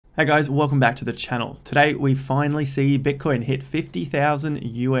Hey guys, welcome back to the channel. Today we finally see Bitcoin hit $50,000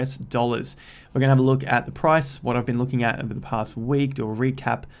 US. We're going to have a look at the price, what I've been looking at over the past week, do a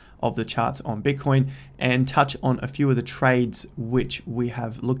recap of the charts on Bitcoin, and touch on a few of the trades which we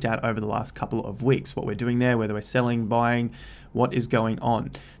have looked at over the last couple of weeks, what we're doing there, whether we're selling, buying, what is going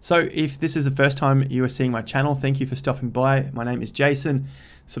on. So if this is the first time you are seeing my channel, thank you for stopping by. My name is Jason.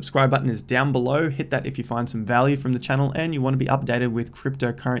 Subscribe button is down below. Hit that if you find some value from the channel and you want to be updated with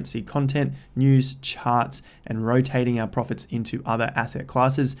cryptocurrency content, news, charts, and rotating our profits into other asset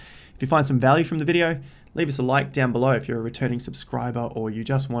classes. If you find some value from the video, leave us a like down below if you're a returning subscriber or you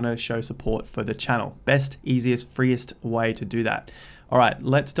just want to show support for the channel. Best, easiest, freest way to do that. All right,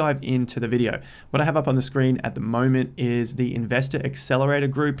 let's dive into the video. What I have up on the screen at the moment is the Investor Accelerator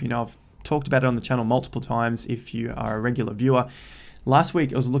group. You know, I've talked about it on the channel multiple times if you are a regular viewer. Last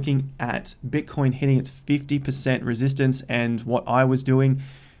week, I was looking at Bitcoin hitting its 50% resistance, and what I was doing,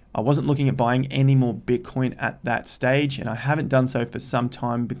 I wasn't looking at buying any more Bitcoin at that stage, and I haven't done so for some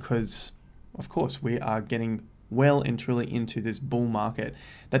time because, of course, we are getting well and truly into this bull market.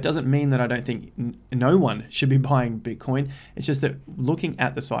 That doesn't mean that I don't think no one should be buying Bitcoin. It's just that looking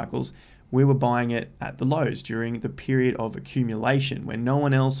at the cycles, we were buying it at the lows during the period of accumulation when no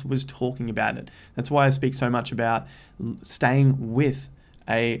one else was talking about it. That's why I speak so much about staying with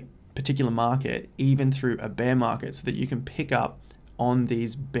a particular market, even through a bear market, so that you can pick up on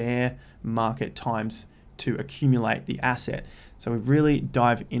these bear market times to accumulate the asset. So we really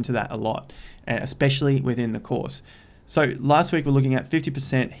dive into that a lot, especially within the course. So last week we're looking at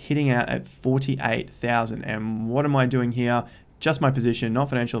 50% hitting out at 48,000. And what am I doing here? Just my position, not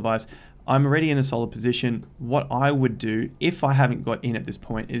financial advice. I'm already in a solid position. What I would do if I haven't got in at this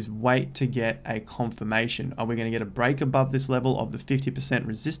point is wait to get a confirmation. Are we going to get a break above this level of the 50%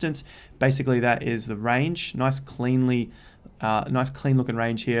 resistance? Basically, that is the range. Nice clean looking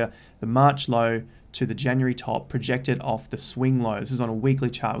range here. The March low to the January top projected off the swing low. This is on a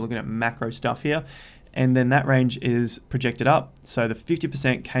weekly chart. We're looking at macro stuff here. And then that range is projected up. So the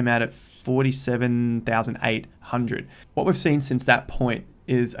 50% came out at 47,800. What we've seen since that point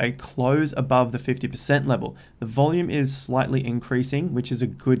is a close above the 50% level. The volume is slightly increasing, which is a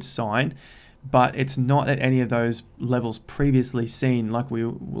good sign, but it's not at any of those levels previously seen like we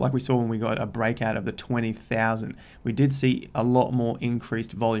saw when we got a breakout of the 20,000. We did see a lot more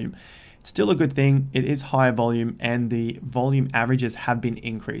increased volume. It's still a good thing. It is higher volume and the volume averages have been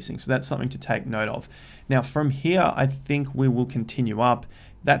increasing. So that's something to take note of. Now from here, I think we will continue up.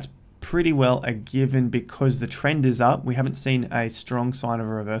 That's pretty well a given because the trend is up. We haven't seen a strong sign of a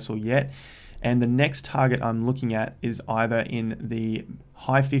reversal yet. And the next target I'm looking at is either in the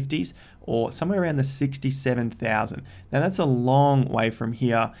high 50s or somewhere around the 67,000. Now that's a long way from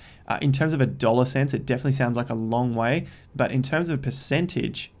here. In terms of a dollar sense, it definitely sounds like a long way, but in terms of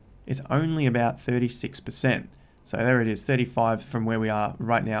percentage, it's only about 36%. So there it is, 35 from where we are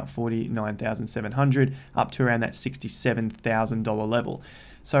right now, 49,700 up to around that $67,000 level.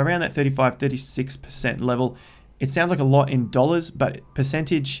 So around that 35, 36% level, it sounds like a lot in dollars, but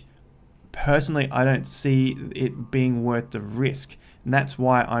percentage, personally, I don't see it being worth the risk. And that's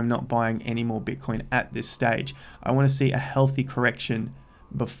why I'm not buying any more Bitcoin at this stage. I want to see a healthy correction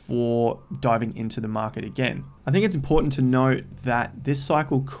before diving into the market again. I think it's important to note that this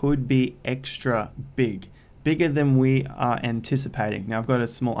cycle could be extra bigger than we are anticipating. Now I've got a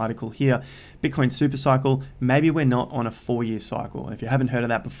small article here, Bitcoin super cycle. Maybe we're not on a 4-year cycle. If you haven't heard of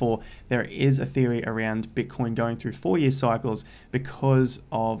that before, there is a theory around Bitcoin going through 4-year cycles because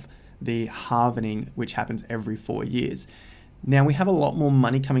of the halvening, which happens every 4 years. Now we have a lot more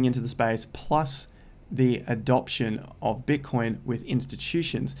money coming into the space, plus the adoption of Bitcoin with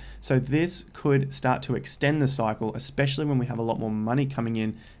institutions. So this could start to extend the cycle, especially when we have a lot more money coming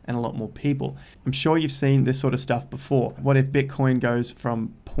in and a lot more people. I'm sure you've seen this sort of stuff before. What if Bitcoin goes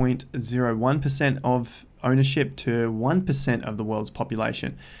from 0.01% of ownership to 1% of the world's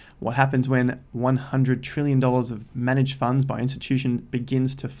population? What happens when $100 trillion of managed funds by institution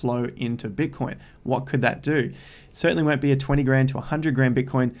begins to flow into Bitcoin? What could that do? It certainly won't be a 20 grand to 100 grand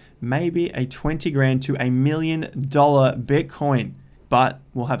Bitcoin, maybe a 20 grand to $1 million Bitcoin, but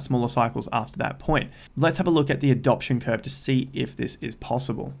we'll have smaller cycles after that point. Let's have a look at the adoption curve to see if this is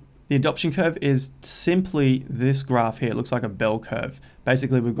possible. The adoption curve is simply this graph here. It looks like a bell curve.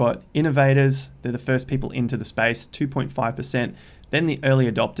 Basically, we've got innovators. They're the first people into the space, 2.5%. Then the early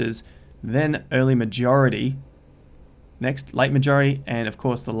adopters, then early majority, next late majority, and of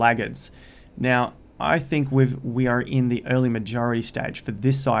course the laggards. Now, I think we are in the early majority stage for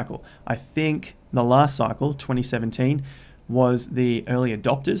this cycle. I think the last cycle, 2017, was the early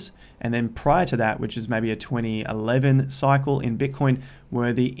adopters. And then prior to that, which is maybe a 2011 cycle in Bitcoin,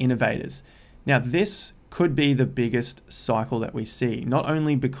 were the innovators. Now, this could be the biggest cycle that we see, not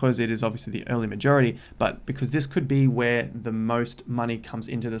only because it is obviously the early majority, but because this could be where the most money comes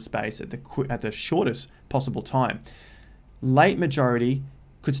into the space at the shortest possible time. Late majority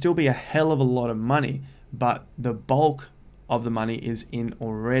could still be a hell of a lot of money, but the bulk of the money is in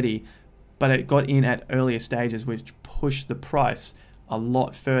already, but it got in at earlier stages, which pushed the price a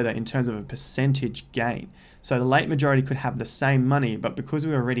lot further in terms of a percentage gain. So the late majority could have the same money, but because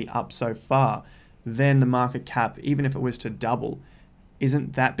we were already up so far, then the market cap, even if it was to double,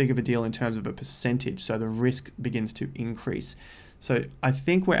 isn't that big of a deal in terms of a percentage. So the risk begins to increase. So I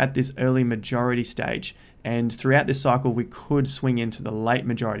think we're at this early majority stage, and throughout this cycle, we could swing into the late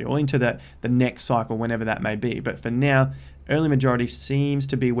majority or into the next cycle, whenever that may be. But for now, early majority seems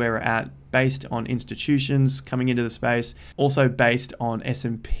to be where we're at, based on institutions coming into the space, also based on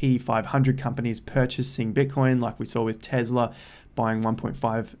S&P 500 companies purchasing Bitcoin, like we saw with Tesla buying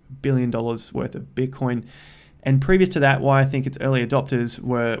 $1.5 billion worth of Bitcoin. And previous to that, why I think it's early adopters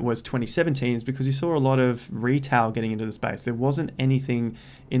was 2017 is because you saw a lot of retail getting into the space. There wasn't anything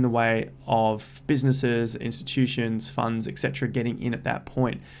in the way of businesses, institutions, funds, etc. getting in at that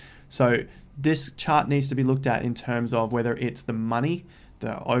point. So this chart needs to be looked at in terms of whether it's the money,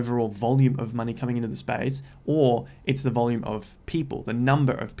 the overall volume of money coming into the space, or it's the volume of people, the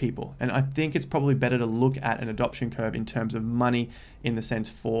number of people. And I think it's probably better to look at an adoption curve in terms of money in the sense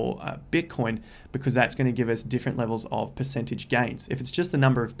for Bitcoin, because that's going to give us different levels of percentage gains. If it's just the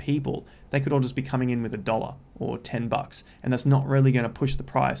number of people, they could all just be coming in with $1 or $10, and that's not really going to push the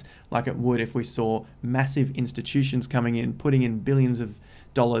price like it would if we saw massive institutions coming in, putting in billions of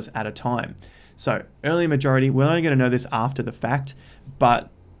dollars at a time. So early majority, we're only going to know this after the fact, but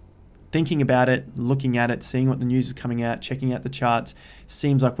thinking about it, looking at it, seeing what the news is coming out, checking out the charts,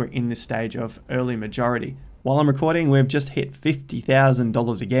 seems like we're in this stage of early majority. While I'm recording, we've just hit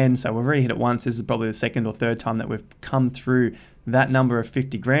 $50,000 again. So we've already hit it once. This is probably the second or third time that we've come through that number of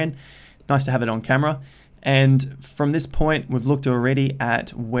 50 grand. Nice to have it on camera. And from this point, we've looked already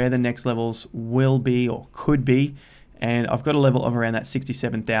at where the next levels will be or could be. And I've got a level of around that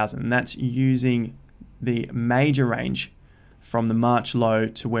 67,000. And that's using the major range from the March low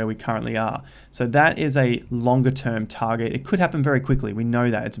to where we currently are. So that is a longer term target. It could happen very quickly. We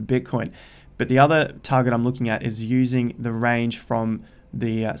know that, it's Bitcoin. But the other target I'm looking at is using the range from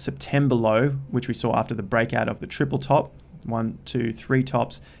the September low, which we saw after the breakout of the triple top, 1, 2, 3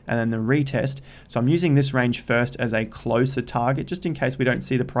 tops, and then the retest. So I'm using this range first as a closer target, just in case we don't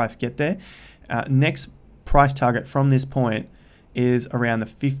see the price get there. Next price target from this point is around the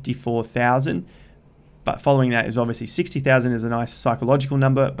 54,000. But following that is obviously 60,000 is a nice psychological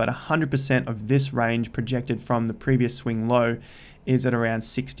number, but 100% of this range projected from the previous swing low is at around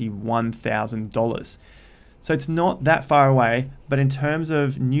 $61,000. So it's not that far away, but in terms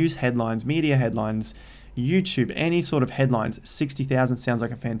of news headlines, media headlines, YouTube, any sort of headlines, 60,000 sounds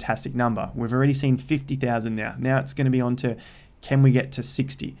like a fantastic number. We've already seen 50,000 now. Now it's going to be on to, can we get to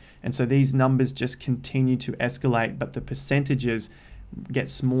 60? And so these numbers just continue to escalate, but the percentages get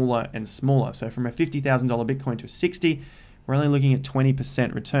smaller and smaller. So from a $50,000 Bitcoin to 60, we're only looking at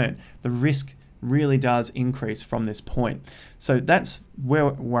 20% return. The risk really does increase from this point. So that's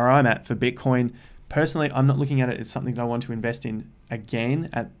where I'm at for Bitcoin. Personally, I'm not looking at it as something that I want to invest in again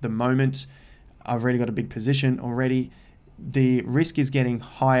at the moment. I've already got a big position already. The risk is getting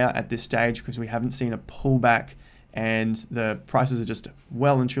higher at this stage because we haven't seen a pullback and the prices are just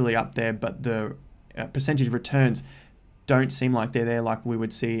well and truly up there, but the percentage returns don't seem like they're there like we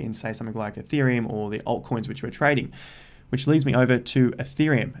would see in, say, something like Ethereum or the altcoins which we're trading. Which leads me over to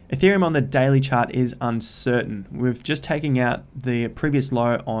Ethereum. Ethereum on the daily chart is uncertain. We've just taken out the previous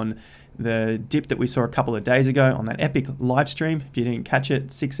low on the dip that we saw a couple of days ago on that epic live stream. If you didn't catch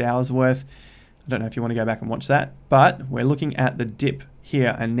it, 6 hours worth. I don't know if you want to go back and watch that, but we're looking at the dip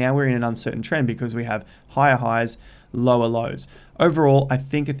here, and now we're in an uncertain trend because we have higher highs, lower lows. Overall, I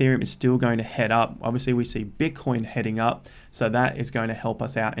think Ethereum is still going to head up. Obviously, we see Bitcoin heading up, so that is going to help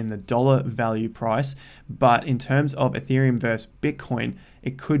us out in the dollar value price. But in terms of Ethereum versus Bitcoin,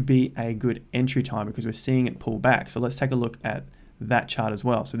 it could be a good entry time because we're seeing it pull back. So let's take a look at that chart as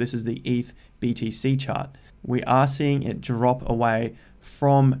well. So this is the ETH BTC chart. We are seeing it drop away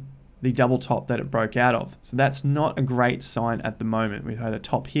from the double top that it broke out of. So that's not a great sign at the moment. We've had a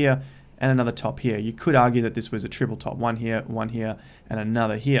top here and another top here. You could argue that this was a triple top, one here, and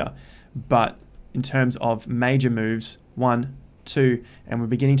another here. But in terms of major moves, 1, 2, and we're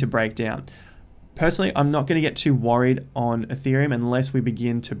beginning to break down. Personally, I'm not going to get too worried on Ethereum unless we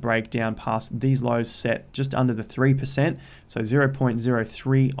begin to break down past these lows set just under the 3%, so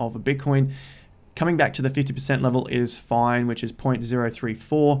 0.03 of a Bitcoin. Coming back to the 50% level is fine, which is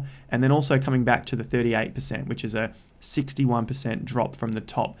 0.034, and then also coming back to the 38%, which is a 61% drop from the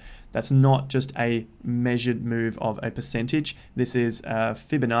top. That's not just a measured move of a percentage. This is a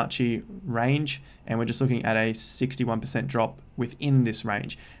Fibonacci range, and we're just looking at a 61% drop within this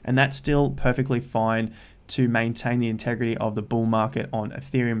range. And that's still perfectly fine to maintain the integrity of the bull market on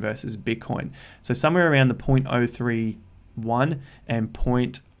Ethereum versus Bitcoin. So somewhere around the 0.031 and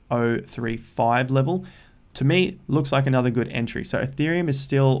 0.035 level, to me, looks like another good entry. So Ethereum is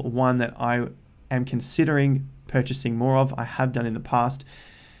still one that I am considering purchasing more of. I have done in the past.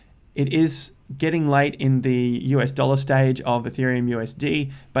 It is getting late in the US dollar stage of Ethereum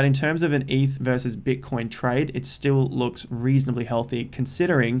USD, but in terms of an ETH versus Bitcoin trade, it still looks reasonably healthy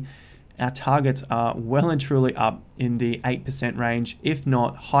considering our targets are well and truly up in the 8% range, if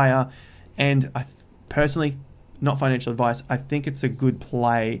not higher. And I personally, not financial advice, I think it's a good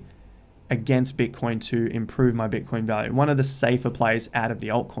play against Bitcoin to improve my Bitcoin value. One of the safer plays out of the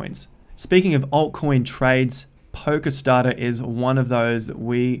altcoins. Speaking of altcoin trades, Polkastarter is one of those that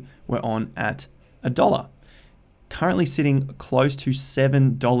we were on at $1. Currently sitting close to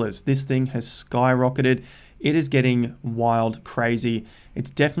 $7. This thing has skyrocketed. It is getting wild, crazy. It's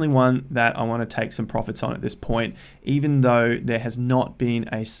definitely one that I want to take some profits on at this point, even though there has not been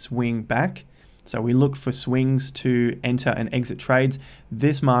a swing back. So we look for swings to enter and exit trades.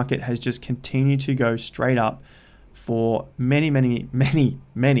 This market has just continued to go straight up for many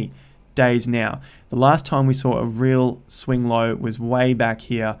days now. The last time we saw a real swing low was way back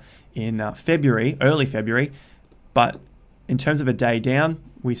here in February, early February. But in terms of a day down,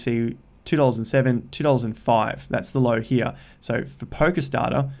 we see $2.07, $2.05. That's the low here. So for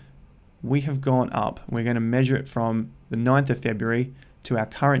Polkastarter, we have gone up. We're going to measure it from the 9th of February to our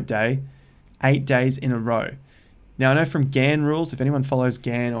current day, 8 days in a row. Now, I know from Gann rules, if anyone follows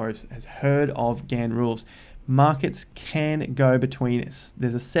Gann or has heard of Gann rules, markets can go between,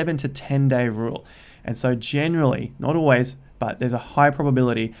 there's a 7 to 10 day rule. And so generally, not always, but there's a high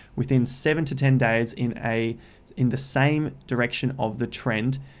probability within 7 to 10 days in the same direction of the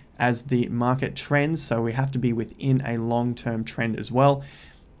trend as the market trends. So we have to be within a long-term trend as well.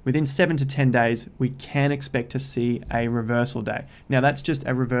 Within 7 to 10 days, we can expect to see a reversal day. Now that's just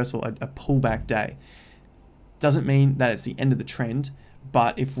a reversal, a pullback day. Doesn't mean that it's the end of the trend,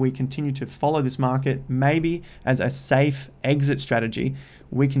 but if we continue to follow this market, maybe as a safe exit strategy,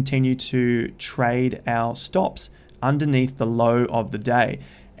 we continue to trade our stops underneath the low of the day.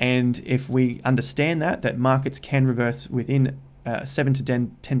 And if we understand that markets can reverse within a 7 to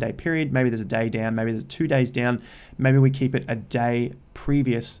 10 day period, maybe there's a day down, maybe there's 2 days down, maybe we keep it a day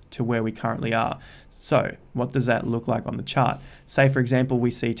previous to where we currently are. So what does that look like on the chart? Say, for example, we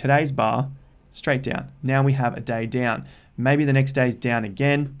see today's bar straight down. Now we have a day down. Maybe the next day's down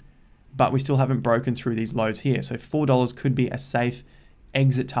again, but we still haven't broken through these lows here. So $4 could be a safe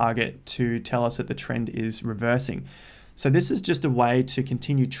exit target to tell us that the trend is reversing. So this is just a way to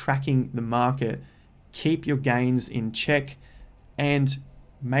continue tracking the market, keep your gains in check, and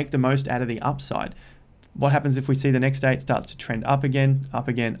make the most out of the upside. What happens if we see the next day it starts to trend up again,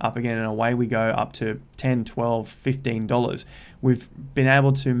 and away we go up to $10, $12, $15. We've been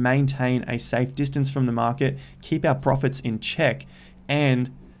able to maintain a safe distance from the market, keep our profits in check,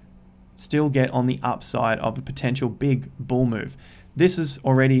 and still get on the upside of a potential big bull move. This is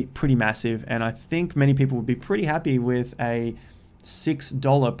already pretty massive, and I think many people would be pretty happy with a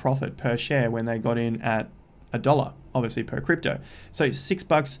 $6 profit per share when they got in at $1, obviously per crypto. So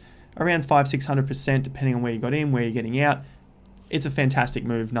 $6, around 500-600% depending on where you got in, where you're getting out. It's a fantastic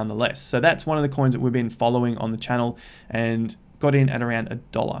move nonetheless. So that's one of the coins that we've been following on the channel and got in at around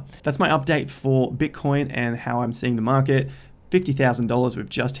 $1. That's my update for Bitcoin and how I'm seeing the market. $50,000 we've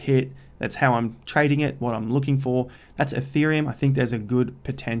just hit. That's how I'm trading it, what I'm looking for. That's Ethereum. I think there's a good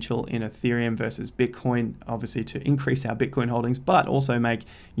potential in Ethereum versus Bitcoin, obviously to increase our Bitcoin holdings, but also make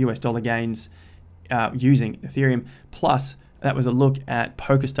US dollar gains using Ethereum. Plus, that was a look at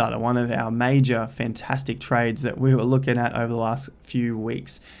Polkastarter, one of our major fantastic trades that we were looking at over the last few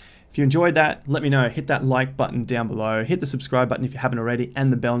weeks. If you enjoyed that, let me know. Hit that like button down below. Hit the subscribe button if you haven't already,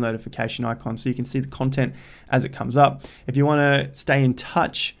 and the bell notification icon so you can see the content as it comes up. If you want to stay in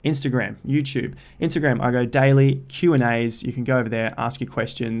touch, Instagram, YouTube. Instagram, I go daily Q&As. You can go over there, ask your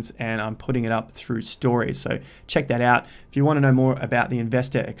questions, and I'm putting it up through stories. So check that out. If you want to know more about the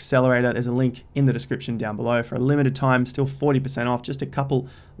Investor Accelerator, there's a link in the description down below. For a limited time, still 40% off, just a couple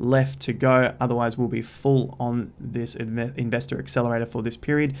left to go. Otherwise, we'll be full on this Investor Accelerator for this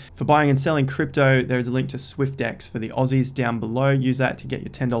period. For buying and selling crypto, there's a link to SwiftX for the Aussies down below. Use that to get your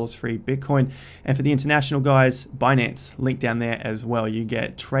 $10 free Bitcoin. And for the international guys, Binance, link down there as well. You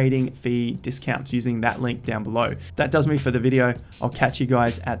get trading fee discounts using that link down below. That does me for the video. I'll catch you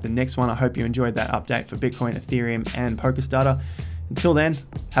guys at the next one. I hope you enjoyed that update for Bitcoin, Ethereum, and Polkastarter. Until then,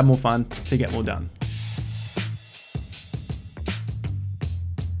 have more fun to get more done.